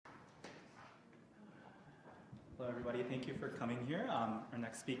Hello, everybody. Thank you for coming here. Our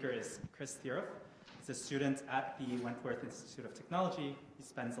next speaker is Chris Thierauf. He's a student at the Wentworth Institute of Technology. He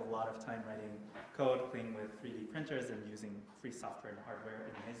spends a lot of time writing code, playing with 3D printers, and using free software and hardware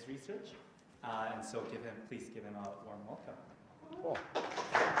in his research. And so please give him a warm welcome. Cool.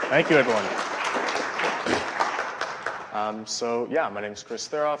 Thank you, everyone. My name is Chris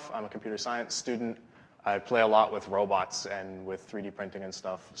Thierauf. I'm a computer science student. I play a lot with robots and with 3D printing and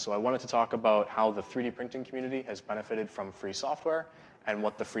stuff. So I wanted to talk about how the 3D printing community has benefited from free software and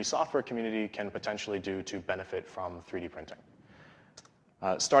what the free software community can potentially do to benefit from 3D printing.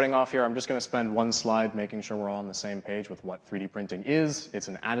 Starting off here, I'm just going to spend one slide making sure we're all on the same page with what 3D printing is. It's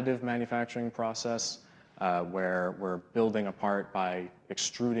an additive manufacturing process where we're building a part by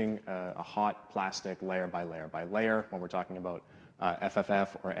extruding a hot plastic layer by layer by layer when we're talking about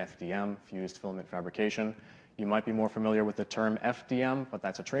FFF or FDM, fused filament fabrication. You might be more familiar with the term FDM, but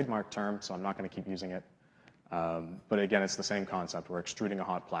that's a trademark term, so I'm not going to keep using it. But again, it's the same concept. We're extruding a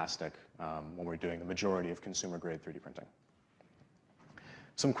hot plastic when we're doing the majority of consumer-grade 3D printing.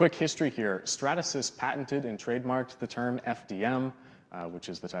 Some quick history here. Stratasys patented and trademarked the term FDM, which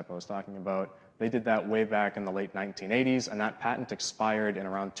is the type I was talking about. They did that way back in the late 1980s, and that patent expired in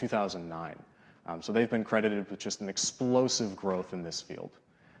around 2009. So they've been credited with just an explosive growth in this field.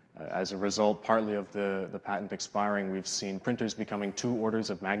 As a result, partly of the patent expiring, we've seen printers becoming 2 orders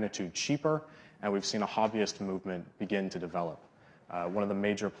of magnitude cheaper, and we've seen a hobbyist movement begin to develop. One of the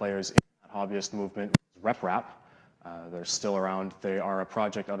major players in that hobbyist movement is RepRap. They're still around. They are a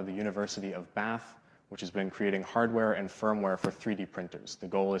project out of the University of Bath, which has been creating hardware and firmware for 3D printers. The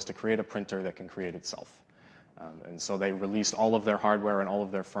goal is to create a printer that can create itself. And so they released all of their hardware and all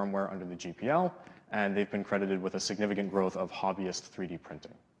of their firmware under the GPL, and they've been credited with a significant growth of hobbyist 3D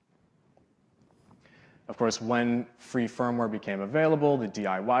printing. Of course, when free firmware became available, the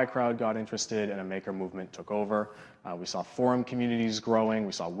DIY crowd got interested and a maker movement took over. We saw forum communities growing.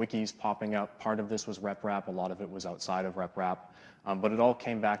 We saw wikis popping up. Part of this was RepRap. A lot of it was outside of RepRap. But it all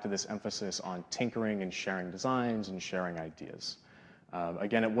came back to this emphasis on tinkering and sharing designs and sharing ideas.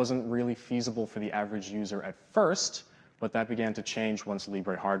 Again, it wasn't really feasible for the average user at first, but that began to change once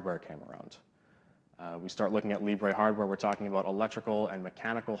Libre hardware came around. We start looking at Libre hardware, we're talking about electrical and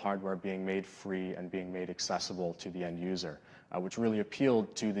mechanical hardware being made free and being made accessible to the end user, which really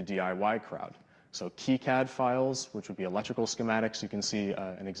appealed to the DIY crowd. So KiCad files, which would be electrical schematics, you can see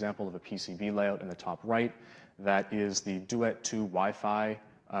an example of a PCB layout in the top right. That is the Duet 2 Wi-Fi,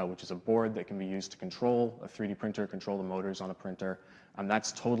 which is a board that can be used to control a 3D printer, control the motors on a printer.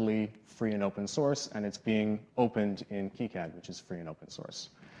 That's totally free and open source, and it's being opened in KiCad, which is free and open source.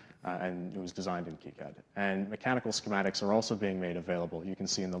 And it was designed in KiCad. And mechanical schematics are also being made available. You can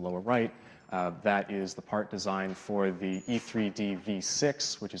see in the lower right, that is the part design for the E3D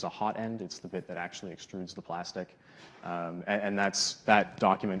V6, which is a hot end. It's the bit that actually extrudes the plastic. That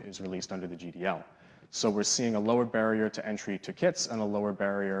document is released under the GDL. So we're seeing a lower barrier to entry to kits and a lower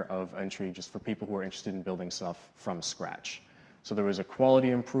barrier of entry just for people who are interested in building stuff from scratch. So there was a quality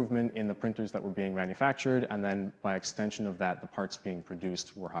improvement in the printers that were being manufactured, and then by extension of that, the parts being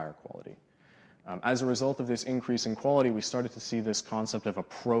produced were higher quality. As a result of this increase in quality, we started to see this concept of a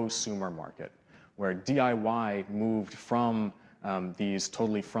prosumer market, where DIY moved from these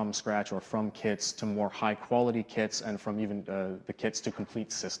totally from scratch or from kits to more high quality kits, and from even the kits to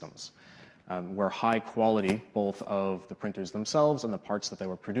complete systems. Where high quality, both of the printers themselves and the parts that they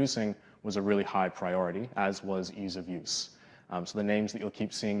were producing, was a really high priority, as was ease of use. So the names that you'll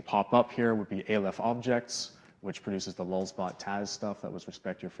keep seeing pop up here would be Aleph Objects, which produces the Lulzbot Taz stuff that was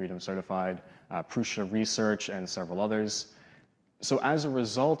Respect Your Freedom certified, Prusa Research, and several others. So as a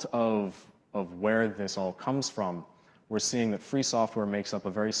result of where this all comes from, we're seeing that free software makes up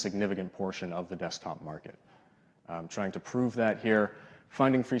a very significant portion of the desktop market. I'm trying to prove that here.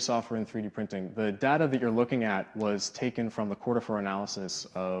 Finding free software in 3D printing. The data that you're looking at was taken from the Quarter for Analysis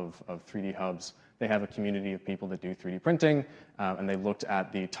of 3D Hubs. They have a community of people that do 3D printing, and they looked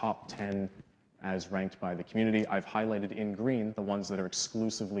at the top 10 as ranked by the community. I've highlighted in green the ones that are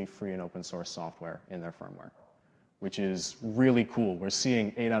exclusively free and open source software in their firmware, which is really cool. We're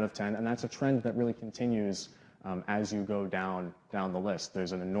seeing 8 out of 10, and that's a trend that really continues as you go down the list.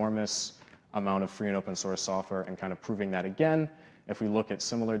 There's an enormous amount of free and open source software, and kind of proving that again, if we look at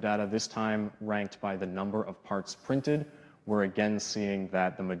similar data, this time ranked by the number of parts printed, we're again seeing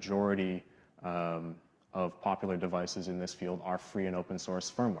that the majority of popular devices in this field are free and open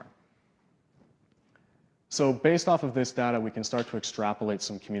source firmware. So based off of this data, we can start to extrapolate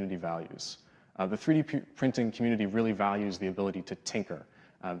some community values. The 3D printing community really values the ability to tinker,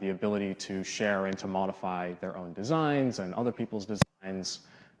 the ability to share and to modify their own designs and other people's designs.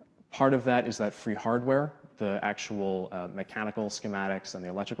 Part of that is that free hardware the actual mechanical schematics and the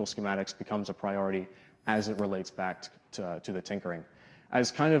electrical schematics becomes a priority as it relates back to the tinkering.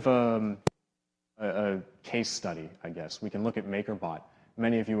 As kind of a case study, I guess, we can look at MakerBot.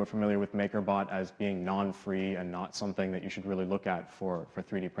 Many of you are familiar with MakerBot as being non-free and not something that you should really look at for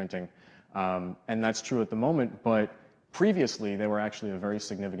 3D printing. And that's true at the moment, but previously they were actually a very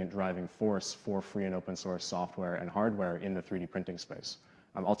significant driving force for free and open source software and hardware in the 3D printing space.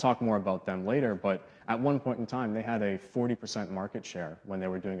 I'll talk more about them later, but at one point in time they had a 40% market share when they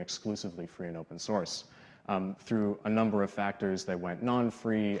were doing exclusively free and open source. Through a number of factors, they went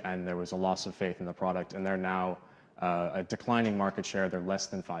non-free and there was a loss of faith in the product, and they're now a declining market share. They're less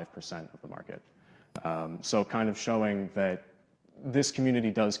than 5% of the market. So kind of showing that this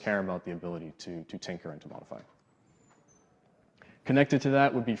community does care about the ability to tinker and to modify. Connected to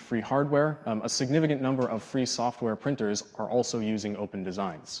that would be free hardware. A significant number of free software printers are also using open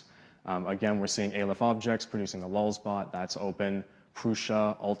designs. Again, we're seeing Aleph Objects producing the Lulzbot, that's open,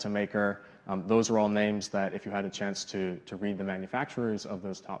 Prusa, Ultimaker. Those are all names that if you had a chance to read the manufacturers of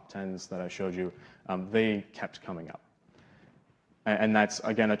those top 10s that I showed you, they kept coming up. And that's,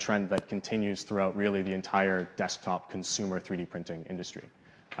 again, a trend that continues throughout really the entire desktop consumer 3D printing industry.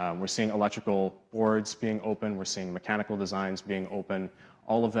 We're seeing electrical boards being open, we're seeing mechanical designs being open.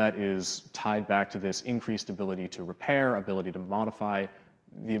 All of that is tied back to this increased ability to repair, ability to modify,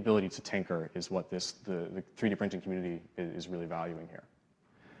 the ability to tinker is what the 3D printing community is really valuing here.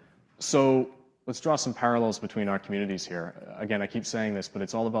 So let's draw some parallels between our communities here. Again, I keep saying this, but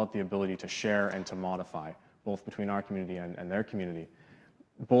it's all about the ability to share and to modify, both between our community and their community.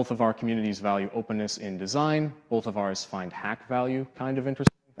 Both of our communities value openness in design. Both of ours find hack value kind of interesting.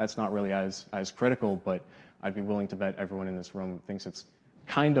 That's not really as critical, but I'd be willing to bet everyone in this room thinks it's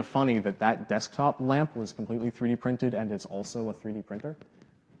kind of funny that that desktop lamp was completely 3D printed and it's also a 3D printer.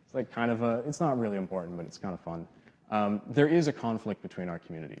 It's like kind of it's not really important, but it's kind of fun. There is a conflict between our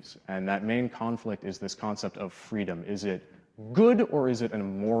communities, and that main conflict is this concept of freedom. Is it good or is it a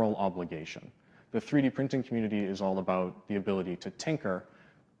moral obligation? The 3D printing community is all about the ability to tinker.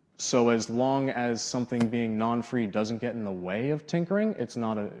 So as long as something being non-free doesn't get in the way of tinkering, it's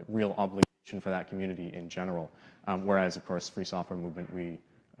not a real obligation for that community in general. Whereas, of course, free software movement, we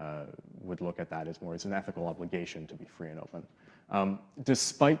would look at that as more as an ethical obligation to be free and open.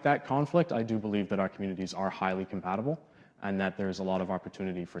 Despite that conflict, I do believe that our communities are highly compatible and that there's a lot of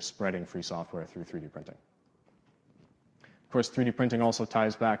opportunity for spreading free software through 3D printing. Of course, 3D printing also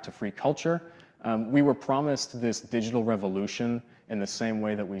ties back to free culture. We were promised this digital revolution in the same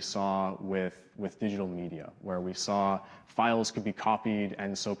way that we saw with digital media, where we saw files could be copied,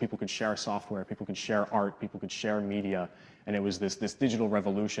 and so people could share software, people could share art, people could share media, and it was this digital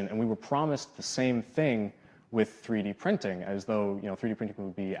revolution. And we were promised the same thing with 3D printing, as though 3D printing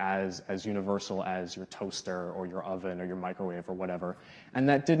would be as universal as your toaster or your oven or your microwave or whatever. And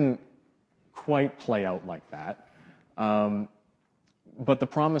that didn't quite play out like that. But the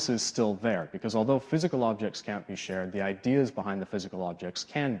promise is still there, because although physical objects can't be shared, the ideas behind the physical objects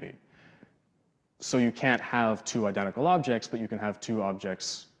can be. So you can't have two identical objects, but you can have two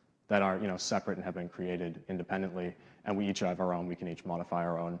objects that are separate and have been created independently, and we each have our own, we can each modify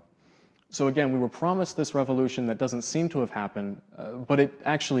our own. So again, we were promised this revolution that doesn't seem to have happened, but it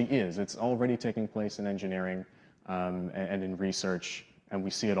actually is. It's already taking place in engineering and in research, and we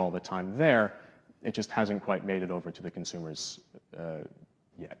see it all the time there. It just hasn't quite made it over to the consumers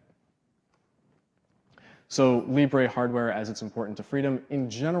yet. So Libre hardware as it's important to freedom. In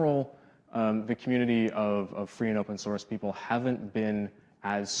general, the community of free and open source people haven't been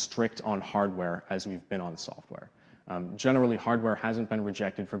as strict on hardware as we've been on software. Generally, hardware hasn't been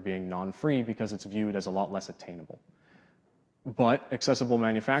rejected for being non-free because it's viewed as a lot less attainable. But accessible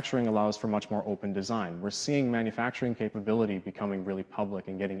manufacturing allows for much more open design. We're seeing manufacturing capability becoming really public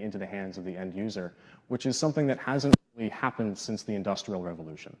and getting into the hands of the end user, which is something that hasn't really happened since the Industrial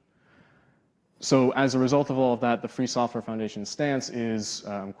Revolution. So as a result of all of that, the Free Software Foundation's stance is,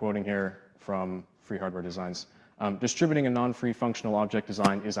 I'm quoting here from Free Hardware Designs, distributing a non-free functional object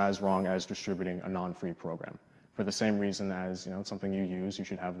design is as wrong as distributing a non-free program. For the same reason as something you use, you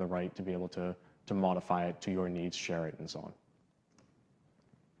should have the right to be able to modify it to your needs, share it, and so on.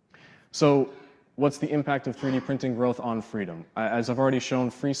 So what's the impact of 3D printing growth on freedom? As I've already shown,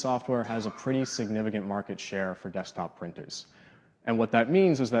 free software has a pretty significant market share for desktop printers. And what that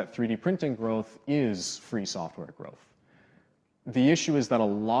means is that 3D printing growth is free software growth. The issue is that a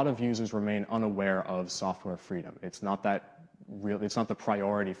lot of users remain unaware of software freedom. It's not the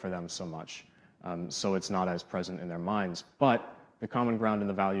priority for them so much. So it's not as present in their minds. But the common ground in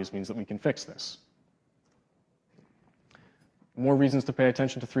the values means that we can fix this. more reasons to pay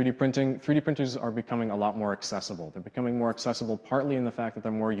attention to 3D printing. 3D printers are becoming a lot more accessible. They're becoming more accessible partly in the fact that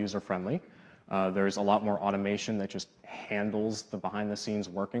they're more user-friendly. There's a lot more automation that just handles the behind-the-scenes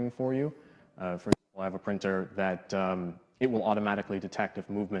working for you. For example, I have a printer that it will automatically detect if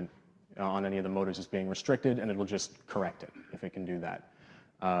movement on any of the motors is being restricted, and it'll just correct it if it can do that.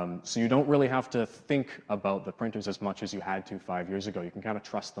 So you don't really have to think about the printers as much as you had to 5 years ago. You can kind of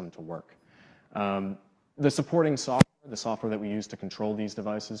trust them to work. The supporting software, the software that we use to control these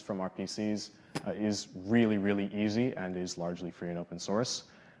devices from our PCs, is really, really easy and is largely free and open source.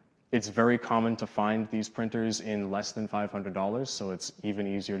 It's very common to find these printers in less than $500, so it's even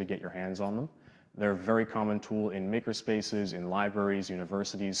easier to get your hands on them. They're a very common tool in makerspaces, in libraries,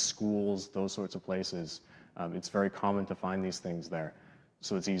 universities, schools, those sorts of places. It's very common to find these things there,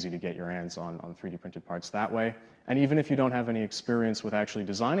 so it's easy to get your hands on 3D printed parts that way. And even if you don't have any experience with actually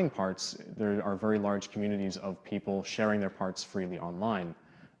designing parts, there are very large communities of people sharing their parts freely online.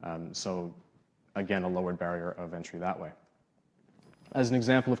 So again, a lowered barrier of entry that way. As an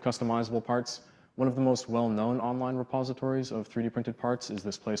example of customizable parts, one of the most well-known online repositories of 3D printed parts is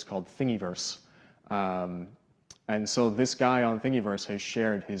this place called Thingiverse. And so this guy on Thingiverse has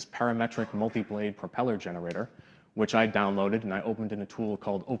shared his parametric multi-blade propeller generator, which I downloaded and I opened in a tool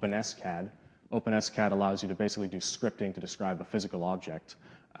called OpenSCAD. OpenSCAD allows you to basically do scripting to describe a physical object.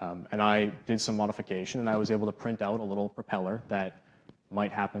 And I did some modification and I was able to print out a little propeller that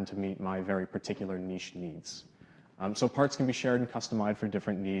might happen to meet my very particular niche needs. So parts can be shared and customized for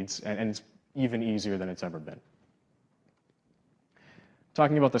different needs, and it's even easier than it's ever been.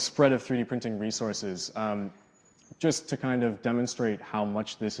 Talking about the spread of 3D printing resources, just to kind of demonstrate how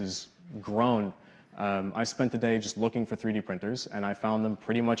much this has grown, I spent the day just looking for 3D printers, and I found them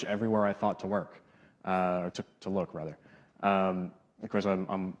pretty much everywhere I thought to work, or to look, rather. Of course,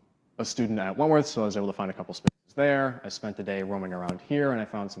 I'm a student at Wentworth, so I was able to find a couple spaces there. I spent the day roaming around here, and I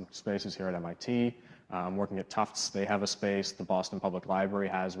found some spaces here at MIT. I'm working at Tufts. They have a space. The Boston Public Library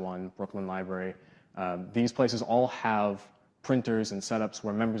has one, Brooklyn Library. These places all have printers and setups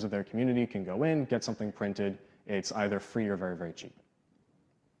where members of their community can go in, get something printed. It's either free or very, very cheap.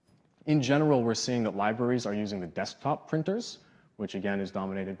 In general, we're seeing that libraries are using the desktop printers, which again is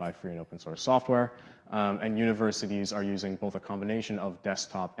dominated by free and open source software, and universities are using both a combination of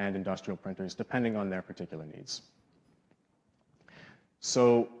desktop and industrial printers depending on their particular needs.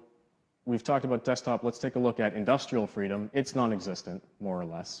 So we've talked about desktop. Let's take a look at industrial freedom. It's non-existent, more or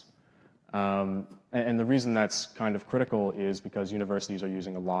less. And the reason that's kind of critical is because universities are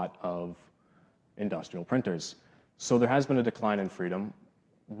using a lot of industrial printers. So there has been a decline in freedom.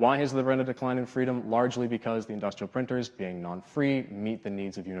 Why has there been a decline in freedom? Largely because the industrial printers, being non-free, meet the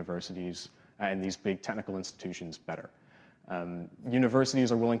needs of universities and these big technical institutions better.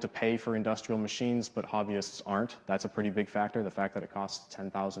 Universities are willing to pay for industrial machines, but hobbyists aren't. That's a pretty big factor. The fact that it costs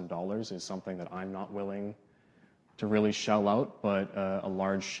 $10,000 is something that I'm not willing to really shell out, but a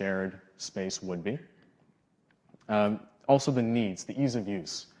large shared space would be. Also the needs, the ease of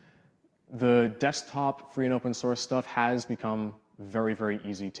use. The desktop free and open source stuff has become very, very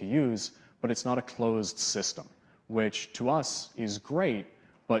easy to use, but it's not a closed system, which to us is great,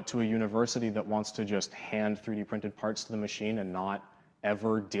 but to a university that wants to just hand 3D printed parts to the machine and not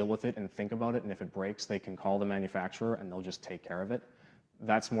ever deal with it and think about it, and if it breaks, they can call the manufacturer and they'll just take care of it.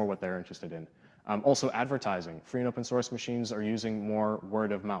 That's more what they're interested in. Also advertising. Free and open source machines are using more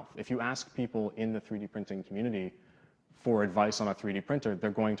word of mouth. If you ask people in the 3D printing community for advice on a 3D printer,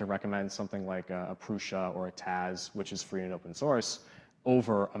 they're going to recommend something like a Prusa or a Taz, which is free and open source,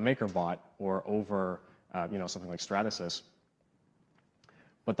 over a MakerBot or over something like Stratasys.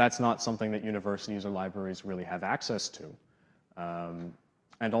 But that's not something that universities or libraries really have access to.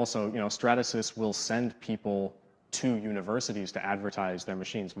 And also, Stratasys will send people to universities to advertise their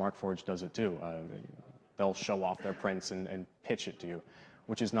machines. Markforged does it too. They'll show off their prints and pitch it to you,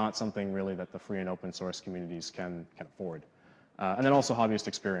 which is not something really that the free and open source communities can afford. And then also hobbyist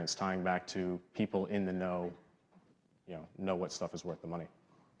experience, tying back to people in the know what stuff is worth the money.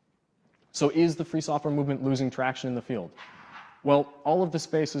 So is the free software movement losing traction in the field? Well, all of the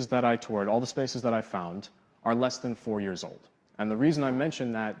spaces that I toured, all the spaces that I found, are less than 4 years old. And the reason I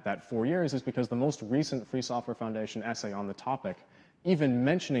mention that 4 years is because the most recent Free Software Foundation essay on the topic, even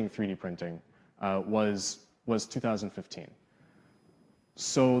mentioning 3D printing, was 2015.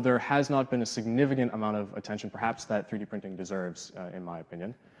 So there has not been a significant amount of attention, perhaps, that 3D printing deserves, in my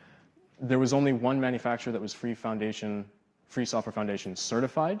opinion. There was only one manufacturer that was Free Software Foundation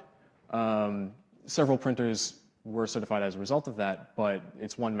certified. Several printers were certified as a result of that, but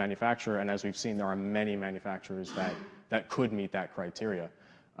it's one manufacturer, and as we've seen, there are many manufacturers that could meet that criteria.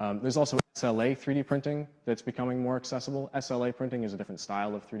 There's also SLA 3D printing that's becoming more accessible. SLA printing is a different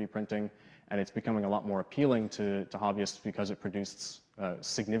style of 3D printing, and it's becoming a lot more appealing to hobbyists because it produces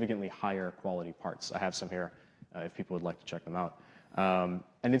significantly higher quality parts. I have some here if people would like to check them out.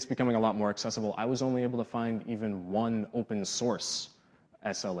 And it's becoming a lot more accessible. I was only able to find even one open source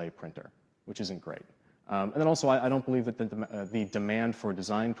SLA printer, which isn't great. And then also, I don't believe that the demand for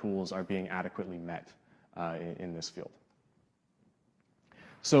design tools are being adequately met in this field.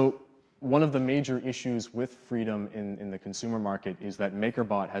 So one of the major issues with freedom in the consumer market is that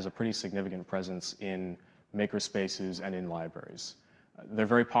MakerBot has a pretty significant presence in makerspaces and in libraries. They're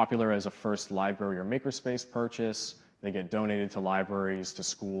very popular as a first library or makerspace purchase. They get donated to libraries, to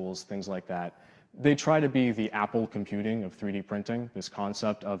schools, things like that. They try to be the Apple computing of 3D printing, this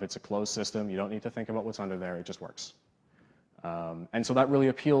concept of it's a closed system, you don't need to think about what's under there, it just works. And so that really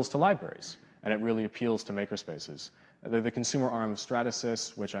appeals to libraries, and it really appeals to makerspaces. The consumer arm of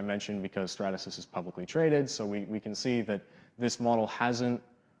Stratasys, which I mentioned because Stratasys is publicly traded, so we can see that this model hasn't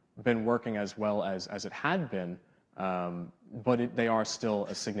been working as well as it had been, but they are still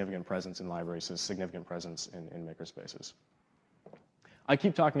a significant presence in libraries, a significant presence in makerspaces. I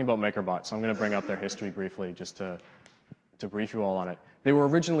keep talking about MakerBot, so I'm going to bring up their history briefly just to brief you all on it. They were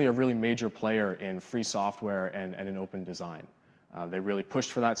originally a really major player in free software and in open design. They really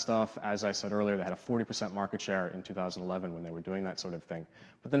pushed for that stuff. As I said earlier, they had a 40% market share in 2011 when they were doing that sort of thing.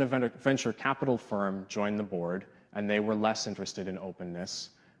 But then a venture capital firm joined the board, and they were less interested in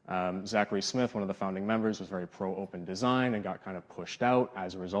openness. Zachary Smith, one of the founding members, was very pro-open design and got kind of pushed out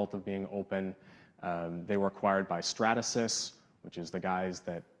as a result of being open. They were acquired by Stratasys, which is the guys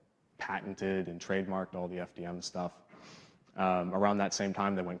that patented and trademarked all the FDM stuff. Around that same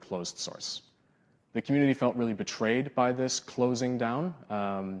time, they went closed source. The community felt really betrayed by this closing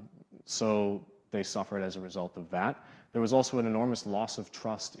down, so they suffered as a result of that. There was also an enormous loss of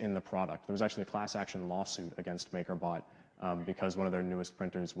trust in the product. There was actually a class action lawsuit against MakerBot because one of their newest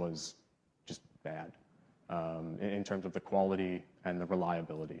printers was just bad in terms of the quality and the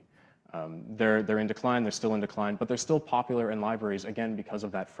reliability. They're in decline, they're still in decline, but they're still popular in libraries, again, because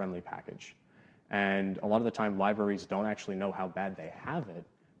of that friendly package. And a lot of the time, libraries don't actually know how bad they have it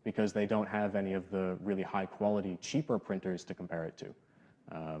because they don't have any of the really high quality, cheaper printers to compare it to.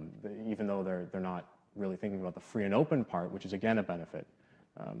 Even though they're not really thinking about the free and open part, which is again a benefit.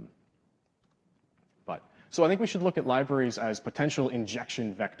 So I think we should look at libraries as potential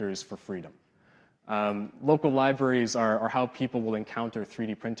injection vectors for freedom. Local libraries are how people will encounter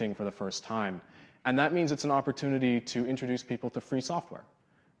 3D printing for the first time. And that means it's an opportunity to introduce people to free software.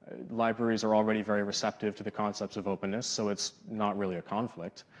 Libraries are already very receptive to the concepts of openness, so it's not really a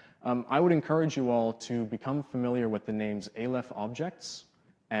conflict. I would encourage you all to become familiar with the names Aleph Objects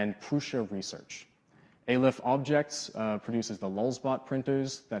and Prusa Research. Aleph Objects produces the Lulzbot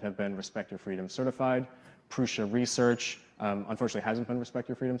printers that have been Respect Your Freedom certified. Prusa Research unfortunately hasn't been Respect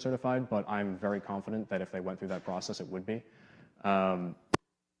Your Freedom certified, but I'm very confident that if they went through that process, it would be.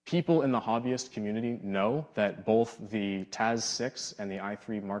 People in the hobbyist community know that both the TAS 6 and the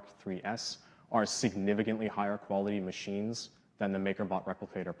i3 Mark III's are significantly higher quality machines than the MakerBot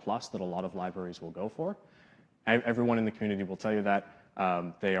Replicator Plus that a lot of libraries will go for. Everyone in the community will tell you that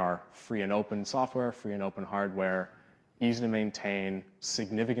they are free and open software, free and open hardware, easy to maintain,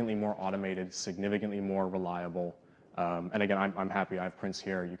 significantly more automated, significantly more reliable. And again, I'm happy. I have prints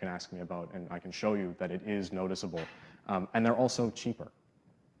here you can ask me about, and I can show you that it is noticeable. And they're also cheaper.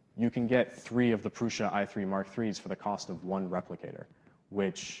 You can get 3 of the Prusa i3 Mark III's for the cost of 1 replicator,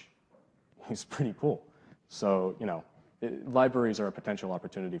 which is pretty cool. So, you know, libraries are a potential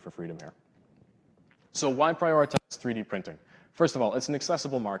opportunity for freedom here. So why prioritize 3D printing? First of all, it's an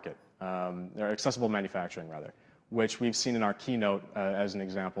accessible market, or accessible manufacturing rather, which we've seen in our keynote as an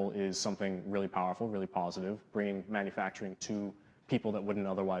example is something really powerful, really positive. Bringing manufacturing to people that wouldn't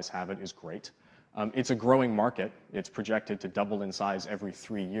otherwise have it is great. It's a growing market. It's projected to double in size every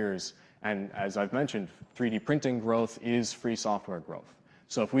 3 years. And as I've mentioned, 3D printing growth is free software growth.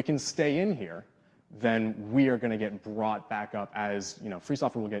 So if we can stay in here, then we are going to get brought back up as, you know, free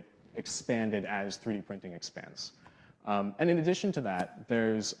software will get expanded as 3D printing expands. And in addition to that,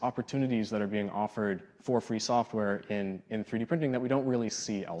 there's opportunities that are being offered for free software in 3D printing that we don't really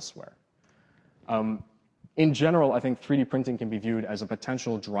see elsewhere. In general, I think 3D printing can be viewed as a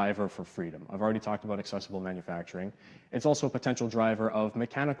potential driver for freedom. I've already talked about accessible manufacturing. It's also a potential driver of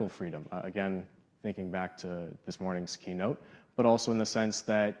mechanical freedom. Again, thinking back to this morning's keynote, but also in the sense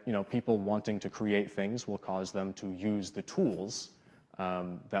that, you know, people wanting to create things will cause them to use the tools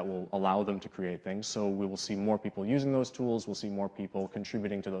that will allow them to create things. So we will see more people using those tools. We'll see more people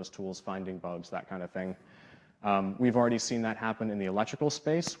contributing to those tools, finding bugs, that kind of thing. We've already seen that happen in the electrical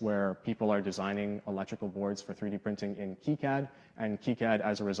space, where people are designing electrical boards for 3D printing in KiCad, and KiCad,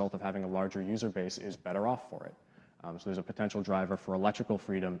 as a result of having a larger user base, is better off for it. So there's a potential driver for electrical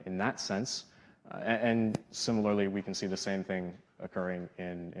freedom in that sense. And similarly, we can see the same thing occurring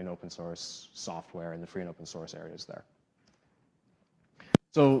in open source software in the free and open source areas there.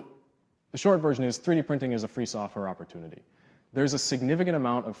 So the short version is 3D printing is a free software opportunity. There's a significant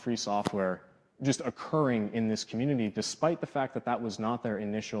amount of free software just occurring in this community, despite the fact that that was not their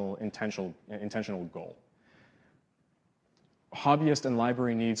initial intentional goal. Hobbyist and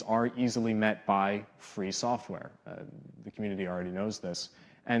library needs are easily met by free software. The community already knows this.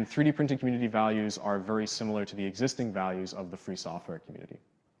 And 3D printing community values are very similar to the existing values of the free software community.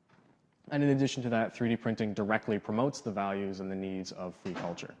 And in addition to that, 3D printing directly promotes the values and the needs of free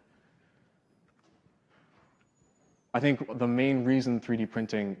culture. I think the main reason 3D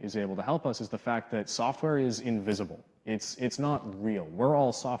printing is able to help us is the fact that software is invisible. It's not real. We're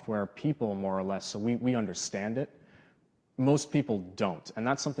all software people, more or less, so we understand it. Most people don't, and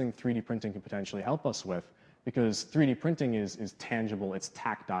that's something 3D printing can potentially help us with, because 3D printing is tangible, it's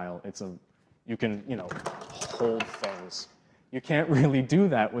tactile, you can, hold things. You can't really do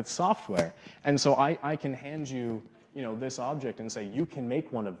that with software. And so I can hand you, this object and say, you can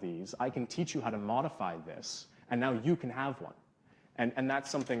make one of these, I can teach you how to modify this, and now you can have one. And that's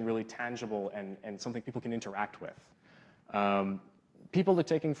something really tangible and something people can interact with. People are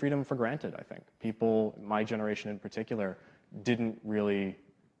taking freedom for granted, I think. People, my generation in particular, didn't really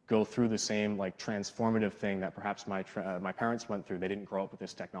go through the same transformative thing that perhaps my parents went through. They didn't grow up with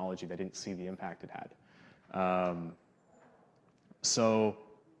this technology. They didn't see the impact it had. So,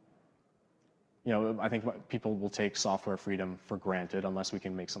 I think people will take software freedom for granted unless we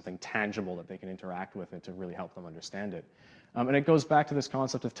can make something tangible that they can interact with it to really help them understand it. And it goes back to this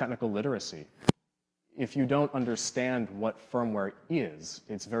concept of technical literacy. If you don't understand what firmware is,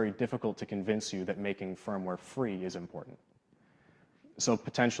 it's very difficult to convince you that making firmware free is important. So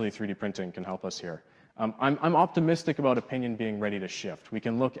potentially 3D printing can help us here. I'm optimistic about opinion being ready to shift. We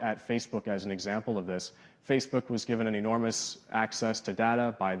can look at Facebook as an example of this. Facebook was given an enormous access to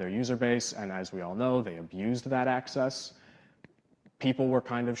data by their user base, and as we all know, they abused that access. People were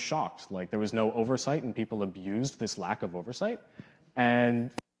kind of shocked. There was no oversight, and people abused this lack of oversight.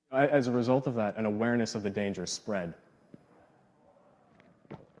 And as a result of that, an awareness of the danger spread.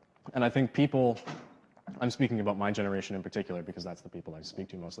 And I think people, I'm speaking about my generation in particular because that's the people I speak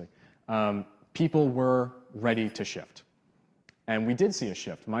to mostly, people were ready to shift. And we did see a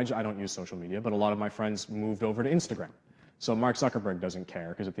shift. I don't use social media, but a lot of my friends moved over to Instagram. So Mark Zuckerberg doesn't care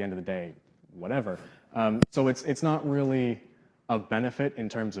because at the end of the day, whatever. So it's not really a benefit in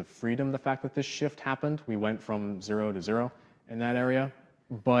terms of freedom, the fact that this shift happened. We went from 0 to 0 in that area.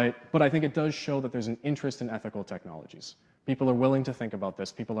 But I think it does show that there's an interest in ethical technologies. People are willing to think about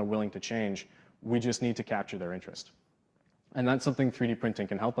this. People are willing to change. We just need to capture their interest. And that's something 3D printing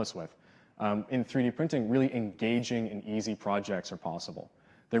can help us with. In 3D printing, really engaging and easy projects are possible.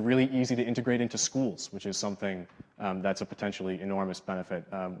 They're really easy to integrate into schools, which is something that's a potentially enormous benefit.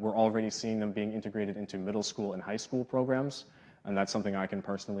 We're already seeing them being integrated into middle school and high school programs, and that's something I can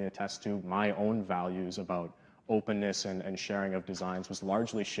personally attest to. My own values about openness and sharing of designs was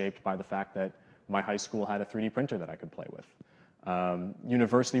largely shaped by the fact that my high school had a 3D printer that I could play with.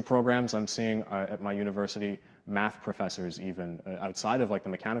 University programs, I'm seeing at my university, math professors even, outside of the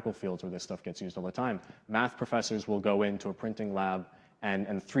mechanical fields where this stuff gets used all the time, math professors will go into a printing lab and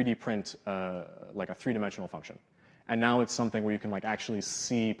 3D print a three-dimensional function. And now it's something where you can actually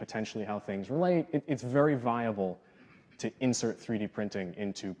see potentially how things relate. It's very viable to insert 3D printing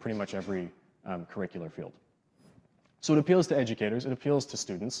into pretty much every curricular field. So it appeals to educators, it appeals to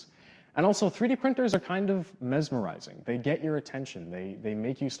students, and also 3D printers are kind of mesmerizing. They get your attention. They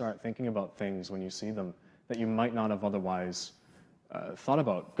make you start thinking about things when you see them that you might not have otherwise thought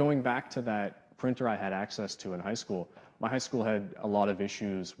about. Going back to that printer I had access to in high school, my high school had a lot of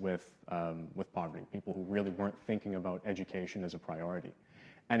issues with poverty, people who really weren't thinking about education as a priority.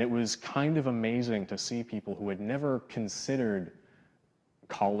 And it was kind of amazing to see people who had never considered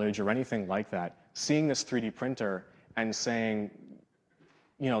college or anything like that, seeing this 3D printer and saying,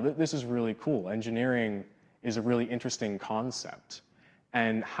 this is really cool. Engineering is a really interesting concept.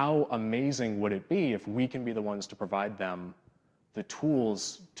 And how amazing would it be if we can be the ones to provide them the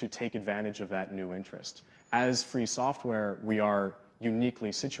tools to take advantage of that new interest? As free software, we are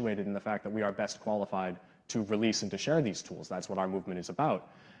uniquely situated in the fact that we are best qualified to release and to share these tools. That's what our movement is about.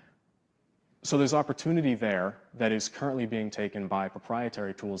 So there's opportunity there that is currently being taken by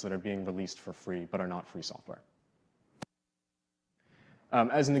proprietary tools that are being released for free but are not free software.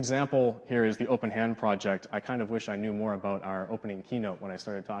 As an example, here is the Open Hand project. I kind of wish I knew more about our opening keynote when I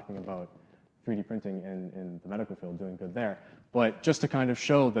started talking about 3D printing in the medical field, doing good there. But just to kind of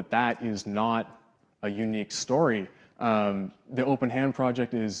show that that is not a unique story, the Open Hand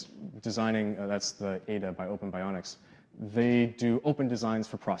project is designing, that's the ADA by Open Bionics. They do open designs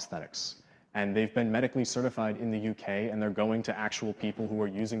for prosthetics. And they've been medically certified in the UK, and they're going to actual people who are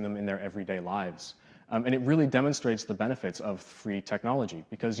using them in their everyday lives. And it really demonstrates the benefits of free technology,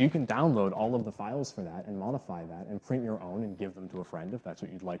 because you can download all of the files for that and modify that and print your own and give them to a friend if that's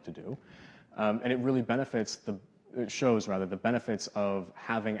what you'd like to do. And it really shows the benefits of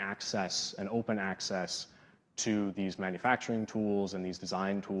having access and open access to these manufacturing tools and these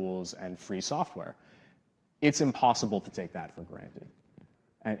design tools and free software. It's impossible to take that for granted.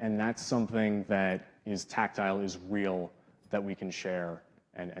 And that's something that is tactile, is real, that we can share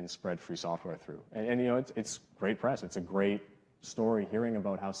and spread free software through. And you know, it's great press. It's a great story hearing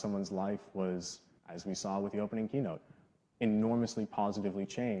about how someone's life was, as we saw with the opening keynote, enormously positively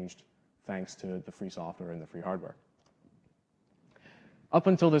changed thanks to the free software and the free hardware. Up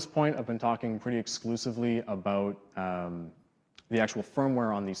until this point, I've been talking pretty exclusively about the actual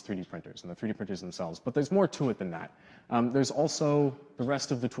firmware on these 3D printers and the 3D printers themselves, but there's more to it than that. There's also the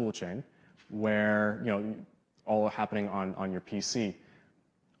rest of the tool chain, where, you know, all happening on your PC.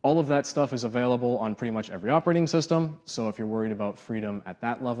 All of that stuff is available on pretty much every operating system, so if you're worried about freedom at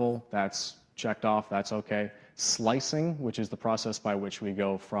that level, that's checked off, that's okay. Slicing, which is the process by which we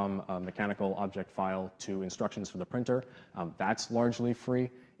go from a mechanical object file to instructions for the printer, that's largely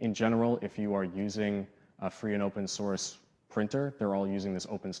free. In general, if you are using a free and open source printer, they're all using this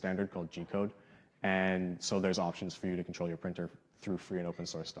open standard called G-code, and so there's options for you to control your printer through free and open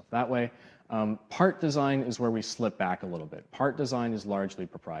source stuff that way. Part design is where we slip back a little bit. Part design is largely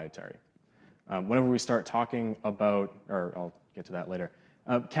proprietary. Whenever we start talking about, or I'll get to that later,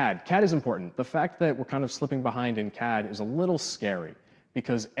 CAD. CAD is important. The fact that we're kind of slipping behind in CAD is a little scary,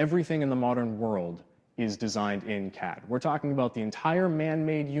 because everything in the modern world is designed in CAD. We're talking about the entire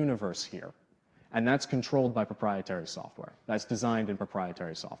man-made universe here, and that's controlled by proprietary software. That's designed in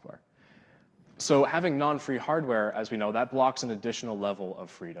proprietary software. So having non-free hardware, as we know, that blocks an additional level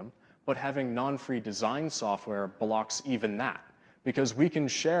of freedom, but having non-free design software blocks even that, because we can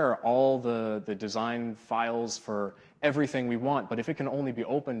share all the design files for everything we want, but if it can only be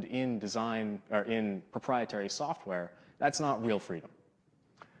opened in design or in proprietary software, that's not real freedom.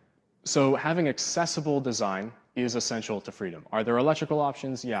 So having accessible design is essential to freedom. Are there electrical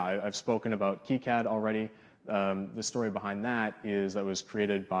options? Yeah, I've spoken about KiCad already. The story behind that is that was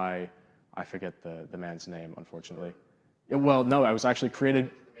created by, I forget the man's name, unfortunately. Well, no, it was actually created,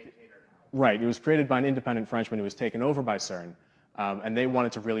 right, it was created by an independent Frenchman who was taken over by CERN, and they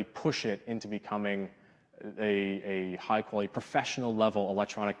wanted to really push it into becoming a high-quality, professional-level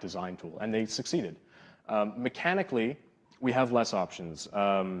electronic design tool, and they succeeded. Mechanically, we have less options.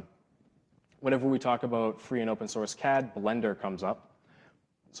 Whenever we talk about free and open source CAD, Blender comes up.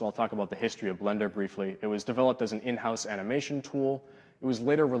 So I'll talk about the history of Blender briefly. It was developed as an in-house animation tool. It was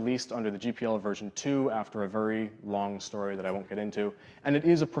later released under the GPL version 2 after a very long story that I won't get into. And it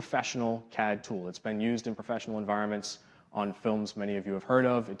is a professional CAD tool. It's been used in professional environments on films many of you have heard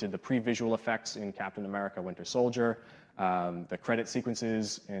of. It did the pre-visual effects in Captain America: Winter Soldier. The credit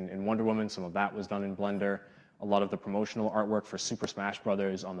sequences in Wonder Woman, some of that was done in Blender. A lot of the promotional artwork for Super Smash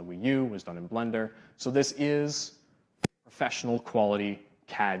Bros. On the Wii U was done in Blender. So this is a professional quality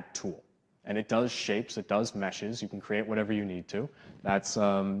CAD tool. And it does shapes, it does meshes. You can create whatever you need to. That's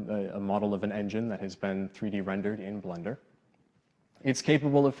a model of an engine that has been 3D rendered in Blender. It's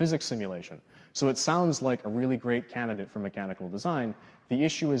capable of physics simulation. So it sounds like a really great candidate for mechanical design. The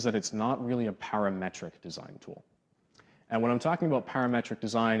issue is that it's not really a parametric design tool. And when I'm talking about parametric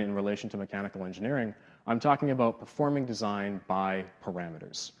design in relation to mechanical engineering, I'm talking about performing design by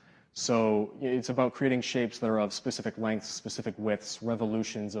parameters. So it's about creating shapes that are of specific lengths, specific widths,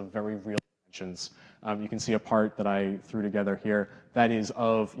 revolutions of very real dimensions. You can see a part that I threw together here that is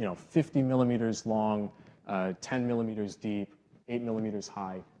of 50 millimeters long, 10 millimeters deep, 8 millimeters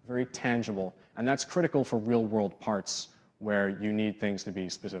high, very tangible. And that's critical for real world parts where you need things to be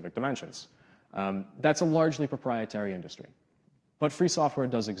specific dimensions. That's a largely proprietary industry. But free software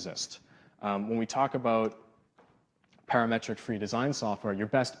does exist. When we talk about parametric free design software, your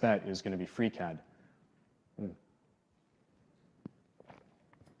best bet is going to be FreeCAD.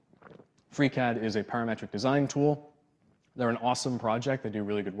 FreeCAD is a parametric design tool. They're an awesome project. They do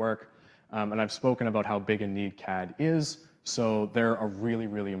really good work. And I've spoken about how big a need CAD is, so they're a really,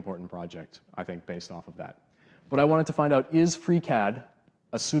 really important project, I think, based off of that. But I wanted to find out, is FreeCAD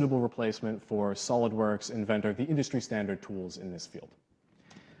a suitable replacement for SolidWorks, Inventor, the industry standard tools in this field?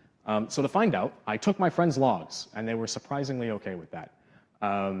 So to find out, I took my friends' logs, and they were surprisingly okay with that.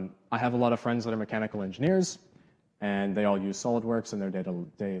 I have a lot of friends that are mechanical engineers, and they all use SolidWorks in their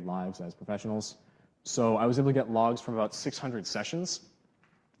day-to-day lives as professionals. So I was able to get logs from about 600 sessions,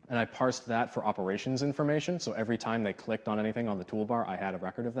 and I parsed that for operations information. So every time they clicked on anything on the toolbar, I had a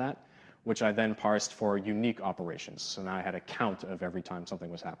record of that, which I then parsed for unique operations. So now I had a count of every time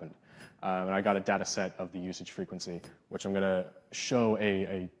something was happened. And I got a data set of the usage frequency, which I'm going to show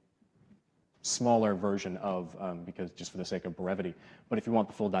a smaller version of, because just for the sake of brevity. But if you want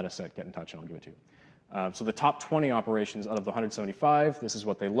the full data set, get in touch and I'll give it to you. So the top 20 operations out of the 175, this is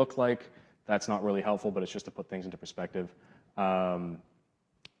what they look like. That's not really helpful, but it's just to put things into perspective.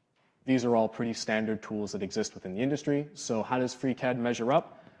 These are all pretty standard tools that exist within the industry. So how does FreeCAD measure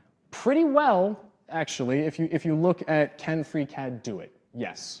up? Pretty well, actually. If you look at, can FreeCAD do it?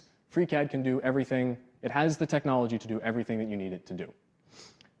 Yes. FreeCAD can do everything. It has the technology to do everything that you need it to do.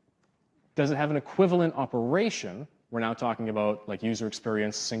 Does it have an equivalent operation? We're now talking about like user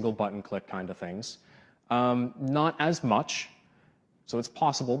experience, single button click kind of things. Not as much. So it's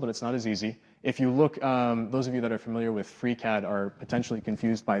possible, but it's not as easy. If you look, those of you that are familiar with FreeCAD are potentially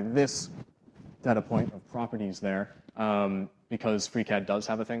confused by this data point of properties there, because FreeCAD does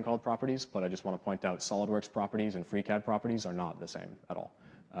have a thing called properties, but I just want to point out SolidWorks properties and FreeCAD properties are not the same at all.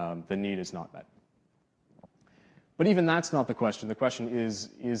 The need is not met. But even that's not the question. The question is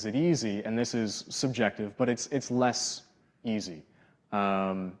it easy? And this is subjective, but it's less easy.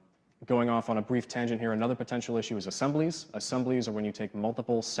 Going off on a brief tangent here, another potential issue is assemblies. Assemblies are when you take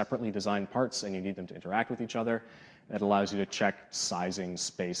multiple separately designed parts and you need them to interact with each other. It allows you to check sizing,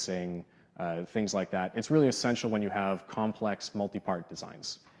 spacing, things like that. It's really essential when you have complex multi-part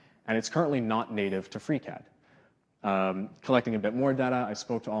designs. And it's currently not native to FreeCAD. Collecting a bit more data, I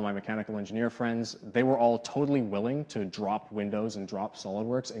spoke to all my mechanical engineer friends. They were all totally willing to drop Windows and drop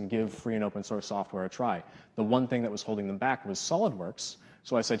SolidWorks and give free and open source software a try. The one thing that was holding them back was SolidWorks.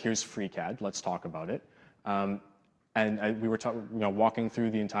 So I said, here's FreeCAD, let's talk about it. We were walking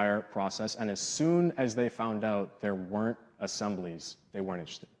through the entire process, and as soon as they found out there weren't assemblies, they weren't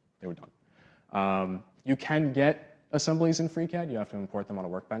interested. They were done. You can get assemblies in FreeCAD. You have to import them on a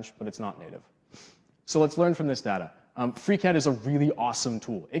workbench, but it's not native. So let's learn from this data. FreeCAD is a really awesome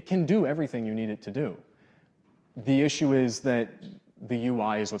tool. It can do everything you need it to do. The issue is that the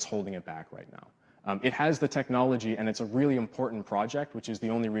UI is what's holding it back right now. It has the technology, and it's a really important project, which is the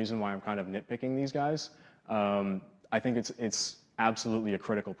only reason why I'm kind of nitpicking these guys. I think it's absolutely a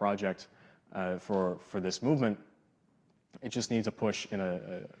critical project for this movement. It just needs a push in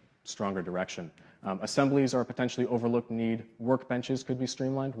a stronger direction. Assemblies are a potentially overlooked need. Workbenches could be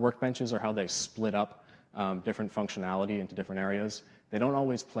streamlined. Workbenches are how they split up different functionality into different areas. They don't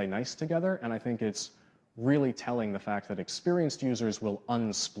always play nice together, and I think it's really telling the fact that experienced users will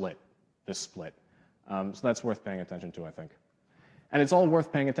unsplit this split. So that's worth paying attention to, I think. And it's all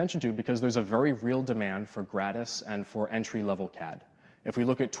worth paying attention to because there's a very real demand for gratis and for entry-level CAD. If we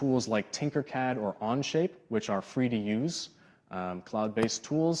look at tools like Tinkercad or Onshape, which are free to use, cloud-based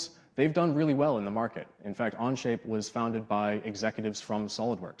tools, they've done really well in the market. In fact, Onshape was founded by executives from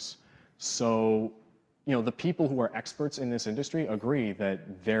SolidWorks. So, the people who are experts in this industry agree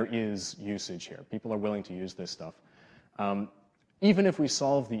that there is usage here. People are willing to use this stuff. Even if we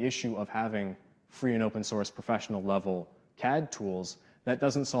solve the issue of having free and open source professional level CAD tools, that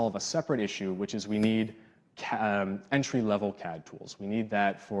doesn't solve a separate issue, which is we need entry-level CAD tools. We need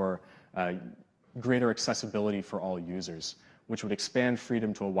that for greater accessibility for all users, which would expand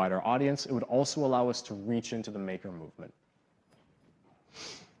freedom to a wider audience. It would also allow us to reach into the maker movement.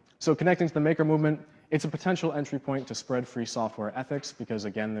 So connecting to the maker movement, it's a potential entry point to spread free software ethics because,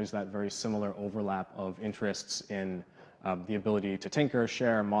 again, there's that very similar overlap of interests in the ability to tinker,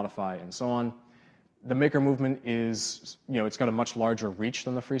 share, modify, and so on. The maker movement is, it's got a much larger reach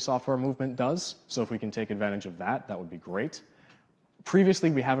than the free software movement does. So if we can take advantage of that, that would be great. Previously,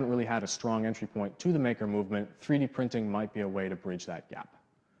 we haven't really had a strong entry point to the maker movement. 3D printing might be a way to bridge that gap.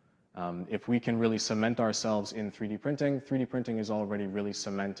 If we can really cement ourselves in 3D printing is already really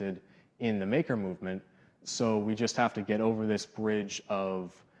cemented in the maker movement. So we just have to get over this bridge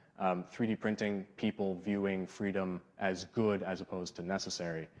of 3D printing people viewing freedom as good as opposed to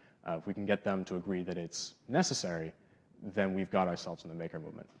necessary. If we can get them to agree that it's necessary, then we've got ourselves in the maker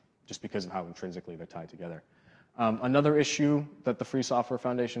movement, just because of how intrinsically they're tied together. Another issue that the Free Software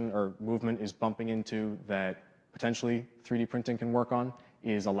Foundation or movement is bumping into that potentially 3D printing can work on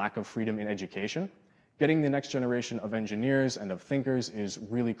is a lack of freedom in education. Getting the next generation of engineers and of thinkers is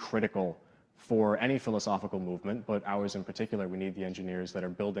really critical for any philosophical movement, but ours in particular. We need the engineers that are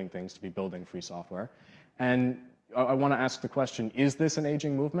building things to be building free software. And I want to ask the question, is this an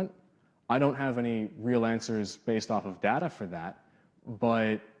aging movement? I don't have any real answers based off of data for that,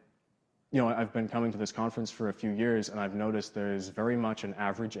 but I've been coming to this conference for a few years, and I've noticed there's very much an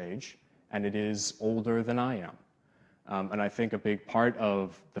average age, and it is older than I am. And I think a big part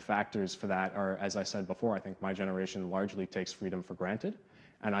of the factors for that are, as I said before, I think my generation largely takes freedom for granted,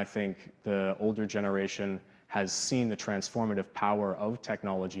 and I think the older generation has seen the transformative power of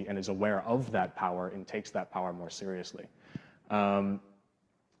technology and is aware of that power and takes that power more seriously.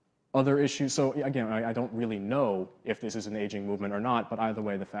 Other issues, so again, I don't really know if this is an aging movement or not, but either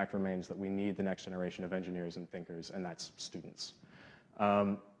way, the fact remains that we need the next generation of engineers and thinkers, and that's students.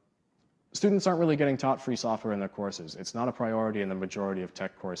 Students aren't really getting taught free software in their courses. It's not a priority in the majority of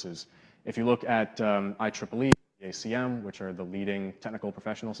tech courses. If you look at IEEE, the ACM, which are the leading technical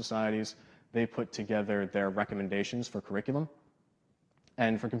professional societies, they put together their recommendations for curriculum.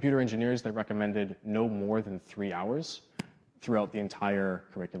 And for computer engineers, they recommended no more than 3 hours throughout the entire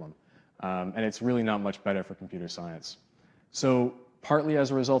curriculum. And it's really not much better for computer science. So partly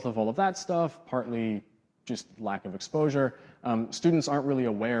as a result of all of that stuff, partly just lack of exposure, students aren't really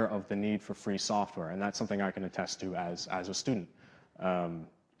aware of the need for free software, and that's something I can attest to as a student,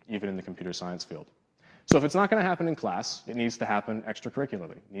 even in the computer science field. So if it's not going to happen in class, it needs to happen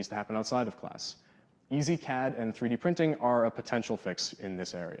extracurricularly. It needs to happen outside of class. Easy CAD and 3D printing are a potential fix in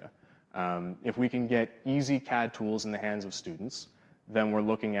this area. If we can get easy CAD tools in the hands of students, then we're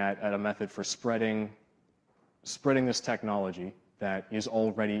looking at a method for spreading this technology that is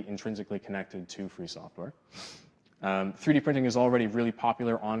already intrinsically connected to free software. 3D printing is already really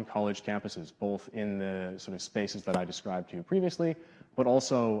popular on college campuses, both in the sort of spaces that I described to you previously, but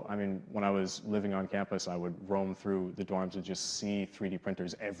also, I mean, when I was living on campus, I would roam through the dorms and just see 3D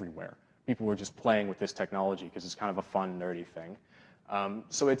printers everywhere. People were just playing with this technology because it's kind of a fun, nerdy thing.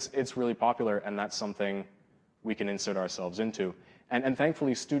 So it's really popular, and that's something we can insert ourselves into. And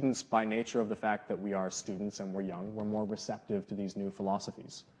thankfully, students, by nature of the fact that we are students and we're young, we're more receptive to these new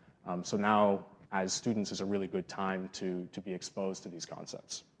philosophies. So now, as students, is a really good time to be exposed to these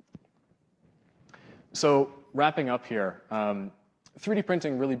concepts. So wrapping up here, 3D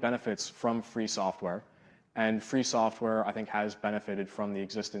printing really benefits from free software. And free software, I think, has benefited from the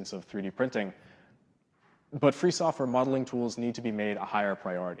existence of 3D printing. But free software modeling tools need to be made a higher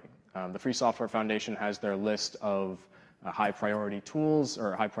priority. The Free Software Foundation has their list of high priority tools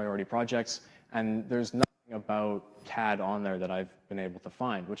or high priority projects, and there's nothing about CAD on there that I've been able to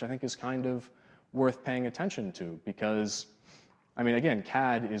find, which I think is kind of worth paying attention to because, I mean, again,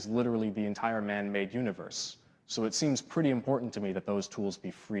 CAD is literally the entire man-made universe. So it seems pretty important to me that those tools be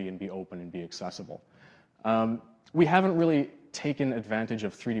free and be open and be accessible. We haven't really taken advantage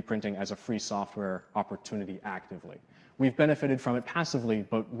of 3D printing as a free software opportunity actively. We've benefited from it passively,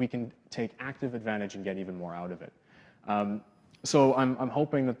 but we can take active advantage and get even more out of it. So I'm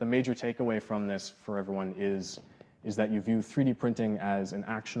hoping that the major takeaway from this for everyone is that you view 3D printing as an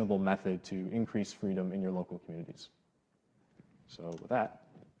actionable method to increase freedom in your local communities. So with that,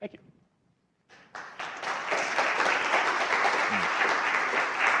 thank you.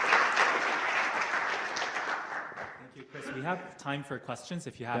 Thank you, Chris. We have time for questions.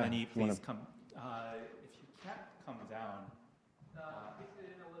 If you have any, please come. If you can't come down.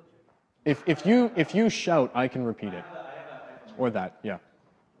 If you shout, I can repeat it. Or that, yeah.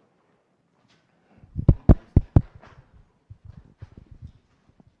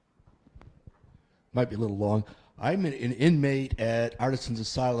 Might be a little long. I'm an inmate at Artisans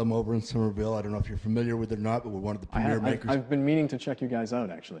Asylum over in Somerville. I don't know if you're familiar with it or not, but we're one of the premier makers. I've been meaning to check you guys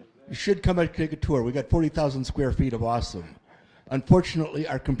out, actually. You should come and take a tour. We got 40,000 square feet of awesome. Unfortunately,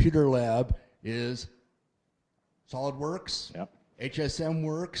 our computer lab is SolidWorks, HSM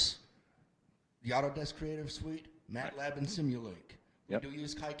Works, the Autodesk Creative Suite, MATLAB, and Simulink. We do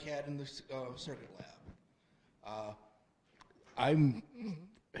use KiCad in the circuit lab. I'm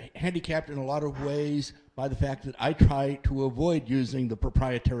handicapped in a lot of ways by the fact that I try to avoid using the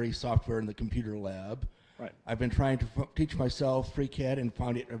proprietary software in the computer lab. Right. I've been trying to teach myself FreeCAD and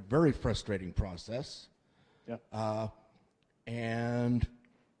found it a very frustrating process. Yeah. And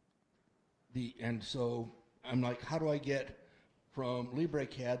so I'm like, how do I get from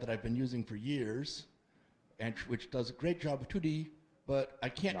LibreCAD that I've been using for years, and which does a great job of 2D, but I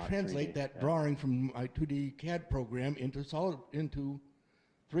can't translate 3D, that drawing from my 2D CAD program into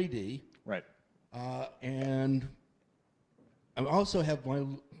 3D. Right. And I also have my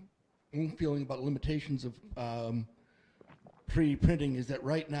own feeling about limitations of 3D printing is that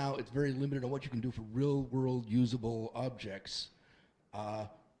right now it's very limited on what you can do for real-world usable objects.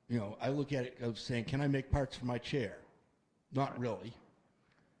 You know, I look at it of saying, can I make parts for my chair? Not really.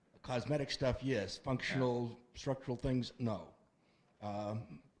 Cosmetic stuff, yes. Functional, structural things, no.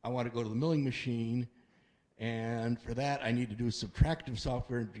 I want to go to the milling machine, and for that I need to do subtractive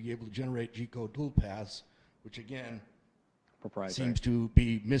software to be able to generate G-code toolpaths, which again seems to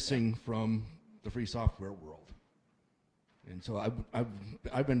be missing from the free software world. And so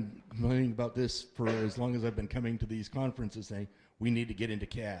I've been complaining about this for as long as I've been coming to these conferences, saying we need to get into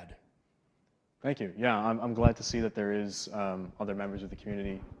CAD. Thank you. Yeah, I'm glad to see that there is other members of the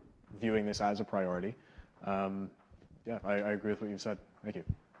community viewing this as a priority. Yeah, I agree with what you've said. Thank you.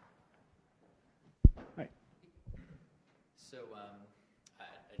 Hi. So I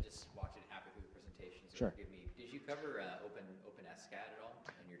just walked in halfway through the presentation. So Sure. Forgive me. Did you cover OpenSCAD at all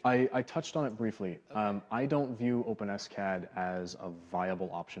in your talk? I touched on it briefly. Okay. I don't view OpenSCAD as a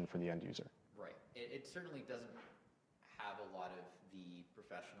viable option for the end user. Right. It certainly doesn't have a lot of the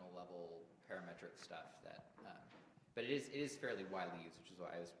professional level parametric stuff that, but it is fairly widely used, which is why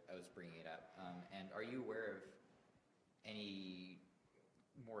I was bringing it up. And are you aware of any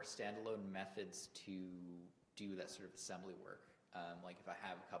more standalone methods to do that sort of assembly work? Like if I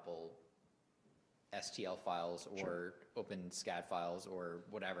have a couple STL files or Sure. OpenSCAD files or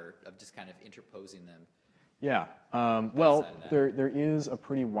whatever, of just kind of interposing them. Yeah. Well, there is a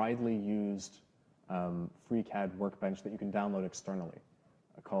pretty widely used free CAD workbench that you can download externally,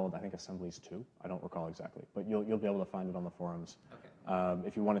 called, I think, Assemblies 2. I don't recall exactly, but you'll be able to find it on the forums. Okay.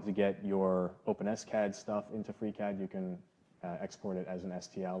 If you wanted to get your OpenSCAD stuff into FreeCAD, you can export it as an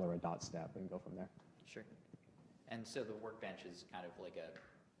STL or a .step and go from there. Sure. And so the workbench is kind of like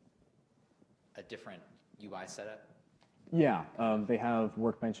a different UI setup? Yeah, they have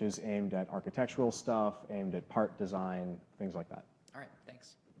workbenches aimed at architectural stuff, aimed at part design, things like that. All right,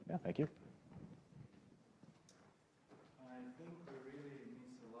 thanks. Yeah, thank you. I think we really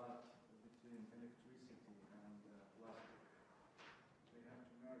miss a lot between electricity and plastic. We have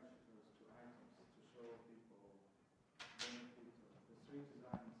to merge those two items to show people benefit of the three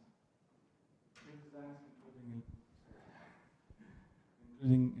designs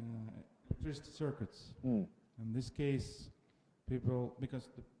including electricity circuits. Mm. In this case, people, because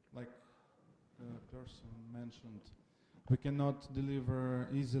like the person mentioned, we cannot deliver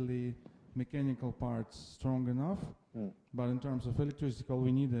easily mechanical parts strong enough, but in terms of electrical,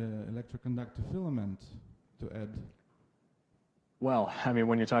 we need an electroconductive filament to add. Well, I mean,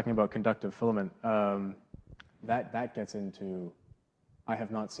 when you're talking about conductive filament, that gets into, I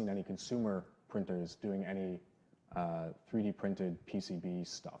have not seen any consumer printers doing any 3D printed PCB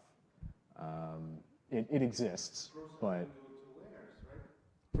stuff. It exists, but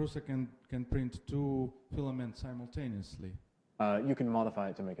Prusa can print two filaments simultaneously. you can modify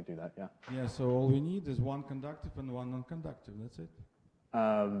it to make it do that, yeah. Yeah, so all we need is one conductive and one non-conductive, that's it.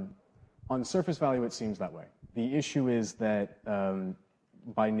 On surface value, it seems that way. The issue is that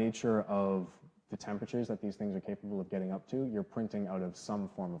by nature of the temperatures that these things are capable of getting up to, you're printing out of some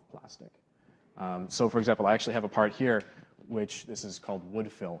form of plastic. So for example, I actually have a part here, which this is called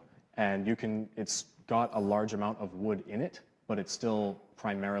wood fill, and it's got a large amount of wood in it, but it's still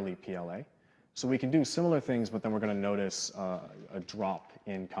primarily PLA. So we can do similar things, but then we're going to notice a drop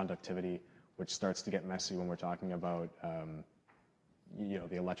in conductivity, which starts to get messy when we're talking about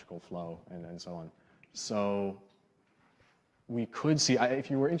the electrical flow and so on. So we could see,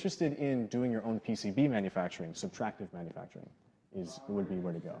 if you were interested in doing your own PCB manufacturing, subtractive manufacturing would be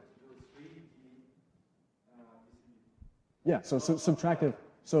where to go. Yeah, so subtractive.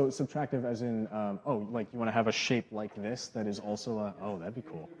 So subtractive as in, like you want to have a shape like this that is also that'd be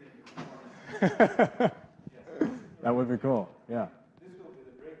cool. That would be cool, yeah.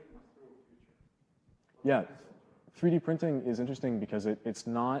 Yeah, 3D printing is interesting because it's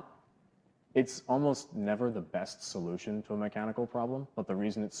almost never the best solution to a mechanical problem, but the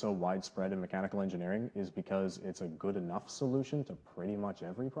reason it's so widespread in mechanical engineering is because it's a good enough solution to pretty much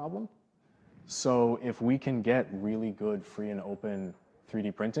every problem. So if we can get really good free and open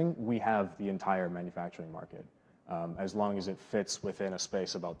 3D printing, we have the entire manufacturing market, as long as it fits within a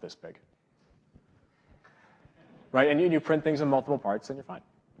space about this big. Right, and you print things in multiple parts, and you're fine.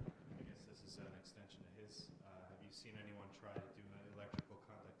 I guess this is an extension of his. Have you seen anyone try to do electrical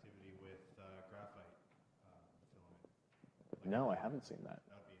conductivity with graphite filament? No, I haven't seen that.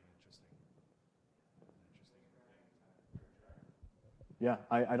 That would be an interesting thing. Yeah,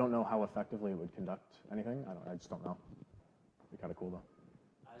 I don't know how effectively it would conduct anything. I just don't know. It'd be kind of cool though.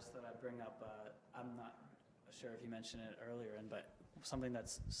 I just thought I'd bring up, I'm not sure if you mentioned it earlier, but something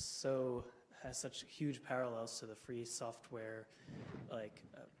that's has such huge parallels to the free software,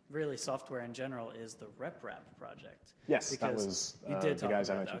 really software in general, is the RepRap project. Yes, because that was you did the talk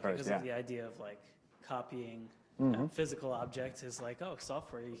guys I about mentioned that, first. because Yeah. of the idea of copying a physical object is like, oh,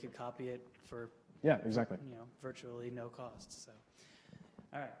 software, you could copy it for, Yeah, exactly. virtually no cost. So,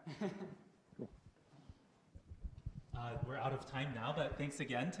 all right. We're out of time now, but thanks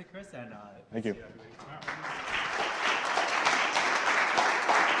again to Chris, and Thank you. see everybody tomorrow.